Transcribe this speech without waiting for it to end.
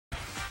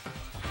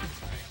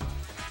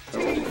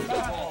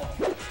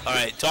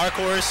Alright,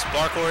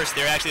 Darkhorse,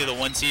 they're actually the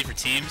 1 seed for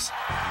teams.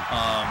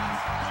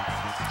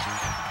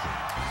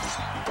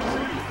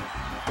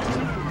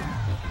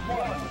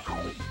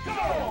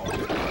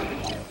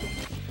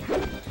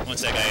 One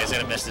sec, guys, I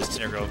gotta mess this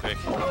dinner real quick.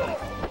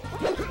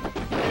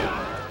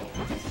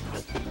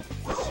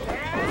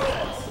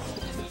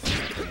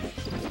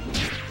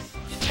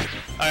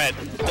 Alright,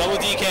 double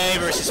DK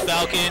versus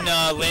Falcon.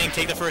 Link,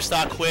 take the first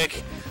stock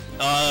quick.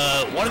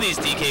 One of these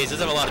DKs does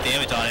have a lot of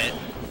damage on it,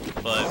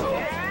 but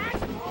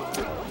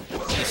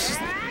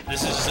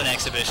this is just an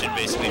exhibition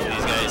basically for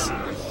these guys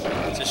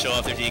to show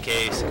off their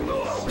DKs.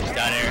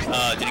 Down here,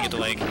 didn't get the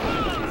Link.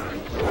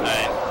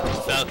 Alright,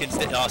 Falcons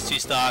lost 2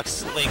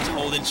 stocks. Link's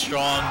holding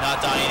strong,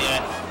 not dying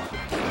yet.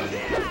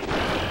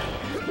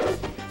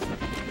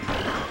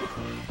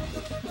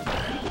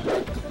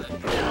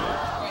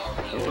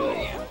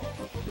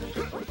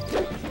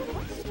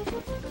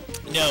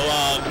 No,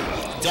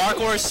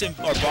 Darkhorse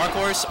or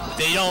Darkhorse,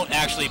 they don't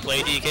actually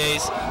play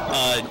DKs.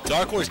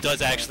 Darkhorse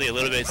does actually a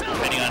little bit,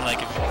 depending on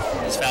like if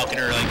it's Falcon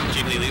or like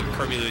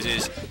Kirby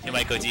loses, he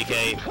might go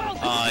DK.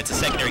 It's a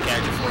secondary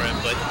character for him,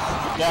 but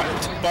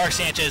Bark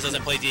Sanchez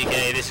doesn't play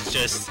DK. This is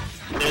just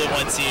they're the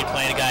 1 seed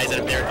playing guys that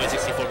have never played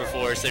 64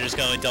 before, so they're just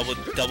going double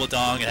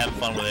dong and having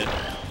fun with it.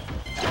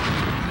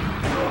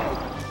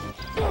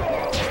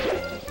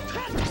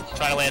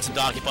 Trying to land some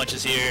donkey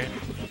punches here.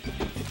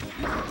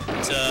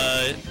 It's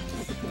a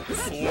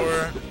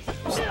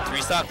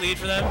 3 stock lead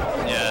for them?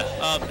 Yeah.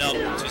 No,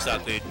 2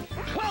 stock lead.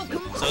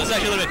 So this is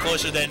actually a little bit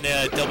closer than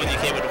double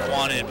DK would have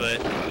wanted, but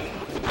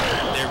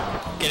they're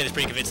getting this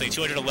pretty convincingly.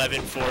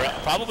 211 for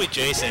probably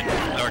Jason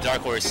or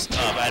Darkhorse. If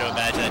I had to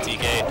imagine that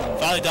DK.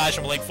 Finally dodged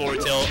from Link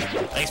forward tilt.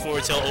 Link's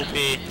forward tilt OP.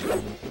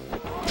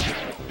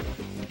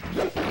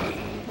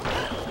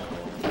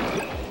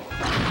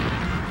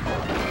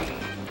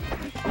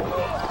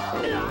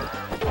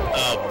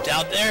 Oh,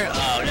 down there?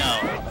 Oh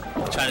no.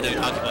 Trying to do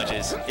hockey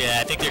punches. Yeah,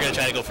 I think they're going to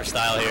try to go for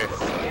style here.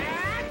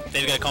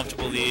 They've got a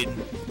comfortable lead.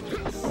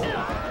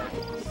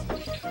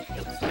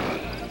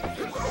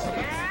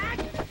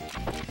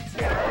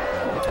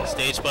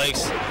 Stage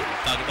spikes,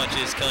 hockey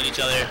punches, killing each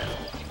other.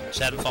 Just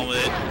having fun with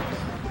it.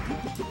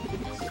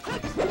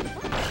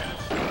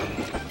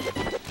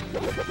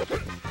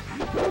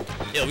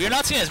 Yo, we're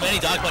not seeing as many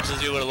dog punches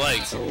as we would have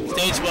liked.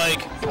 Stage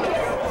spike.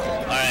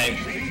 Alright.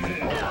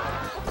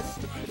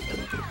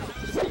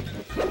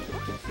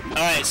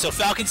 Alright, so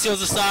Falcon steals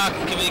the stock.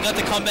 They got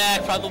the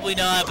comeback, probably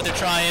not, but they're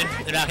trying.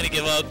 They're not going to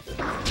give up.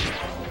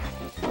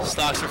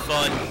 Stocks are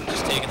fun,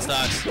 just taking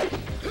stocks.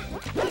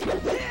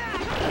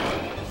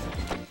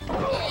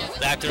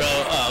 Back throw.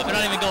 Oh, they're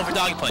not even going for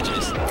doggy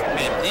punches.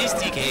 Man, these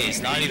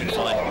DKs, not even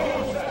fun.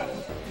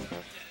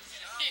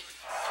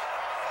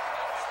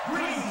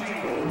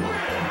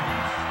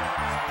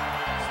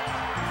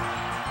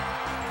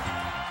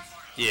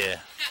 Yeah.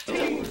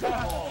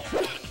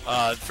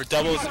 For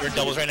doubles, we're in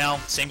doubles right now.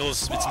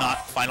 Singles, it's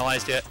not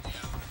finalized yet.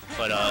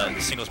 But the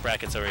singles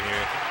bracket's over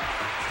here.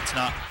 It's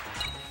not.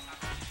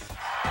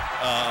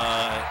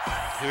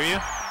 Who are you?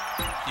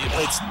 You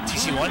played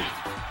TC1?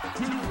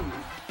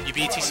 You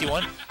beat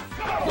TC1?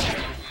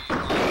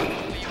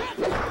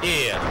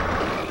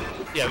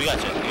 Yeah, we got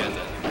you.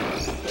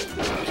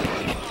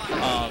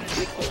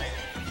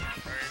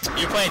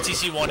 You're playing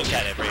TC1 and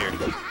Catnip right here.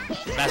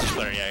 Master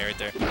Splinter, yeah, right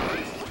there.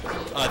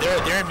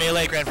 They're in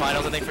Melee Grand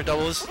Finals, I think, for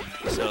doubles.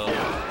 So,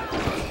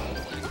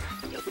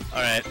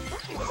 all right.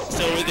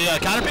 So the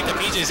counter pick the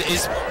Peaches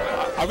is.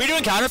 Are we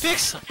doing counter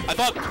picks? I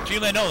thought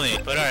Dreamland only,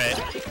 but all right.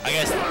 I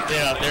guess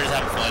they're just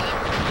having fun.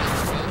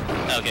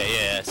 Okay,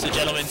 yeah. So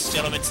gentlemen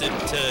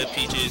to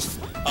Peaches.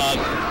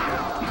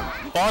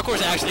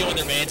 Darkhorse actually doing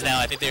their mains now.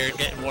 I think they're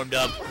getting warmed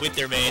up with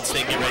their mains so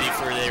they can get ready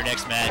for their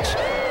next match.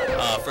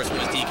 First one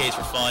was DKs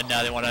for fun.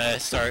 Now they want to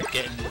start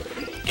getting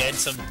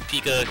some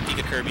Pika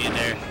Kirby in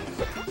there.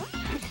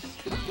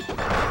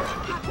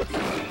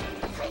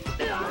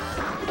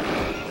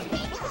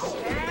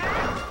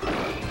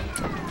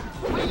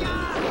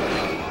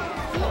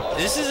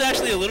 This is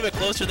actually a little bit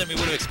closer than we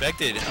would have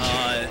expected.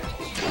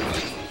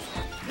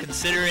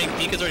 Considering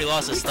Pika's already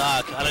lost a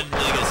stock, I didn't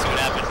really get to see what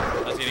happened.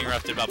 I was getting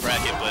interrupted about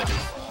bracket, but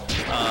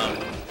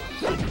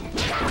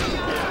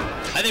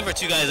I think for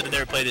 2 guys that have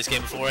never played this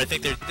game before, I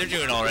think they're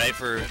doing all right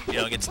for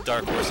against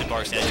Darkhorse and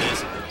Bark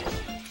Sanchez.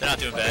 They're not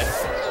doing bad.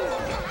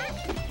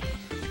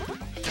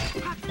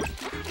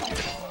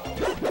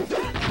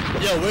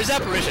 Yo, where's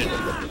Apparition?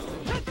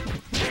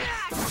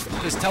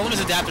 Just tell him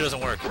his adapter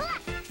doesn't work.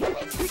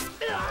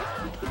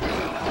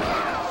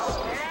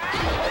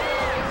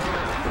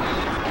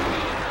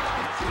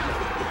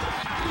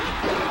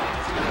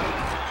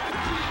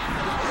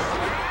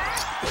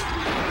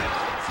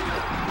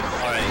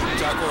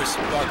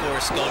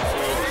 Darkhorse going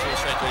full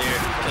strength right here,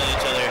 killing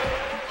each other.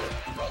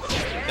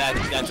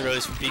 Back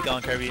throws from Pika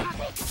on Kirby.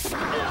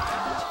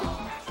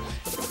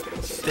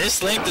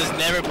 This Link has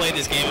never played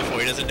this game before.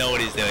 He doesn't know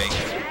what he's doing.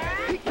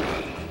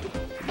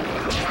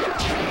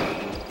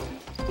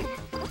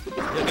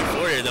 Looking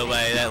forward though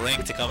by that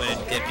Link to come in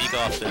and get Pika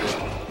off the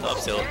up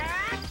tilt.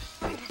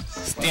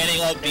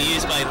 Standing up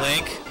B's by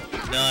Link.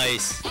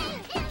 Nice.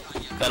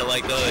 Gotta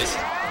like those.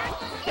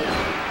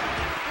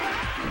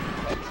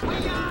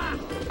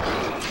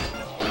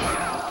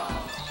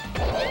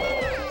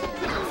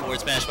 Forward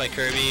smash by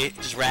Kirby.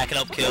 Just racking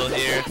up kills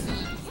here.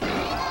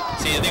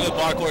 See, the thing with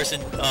Darkhorse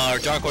and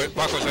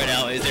Darkhorse right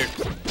now is they're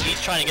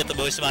each trying to get the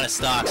most amount of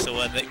stock, so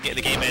when the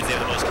game ends, they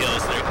have the most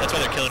kills. That's why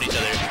they're killing each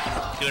other,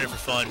 doing it for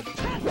fun.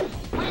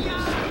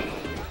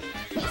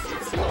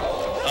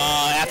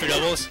 After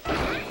doubles,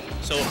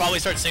 so we'll probably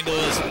start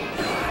singles.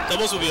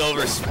 Doubles will be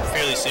over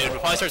fairly soon. We'll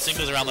probably start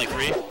singles around like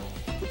 3.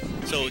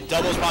 So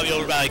doubles probably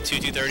over by like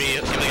 2:30.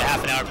 Give like a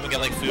half an hour. People get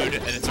like food,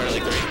 and then start at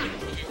like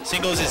 3.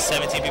 Singles is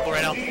 17 people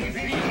right now.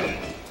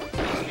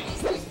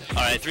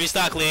 All right, 3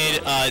 stock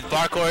lead.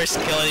 Darkhorse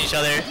killing each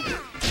other,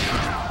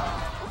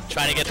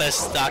 trying to get those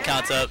stock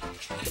counts up.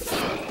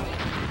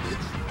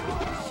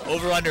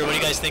 Over under. What do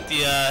you guys think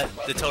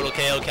the total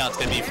KO count's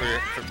gonna be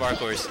for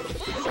Darkhorse?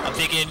 I'm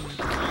thinking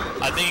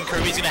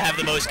Kirby's gonna have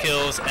the most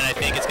kills, and I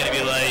think it's gonna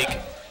be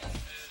like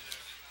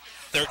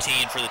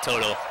 13 for the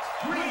total.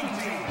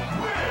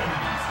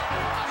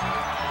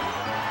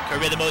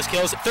 Kirby had the most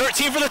kills.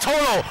 13 for the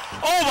total!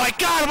 Oh my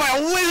god, am I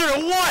a wizard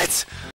or what?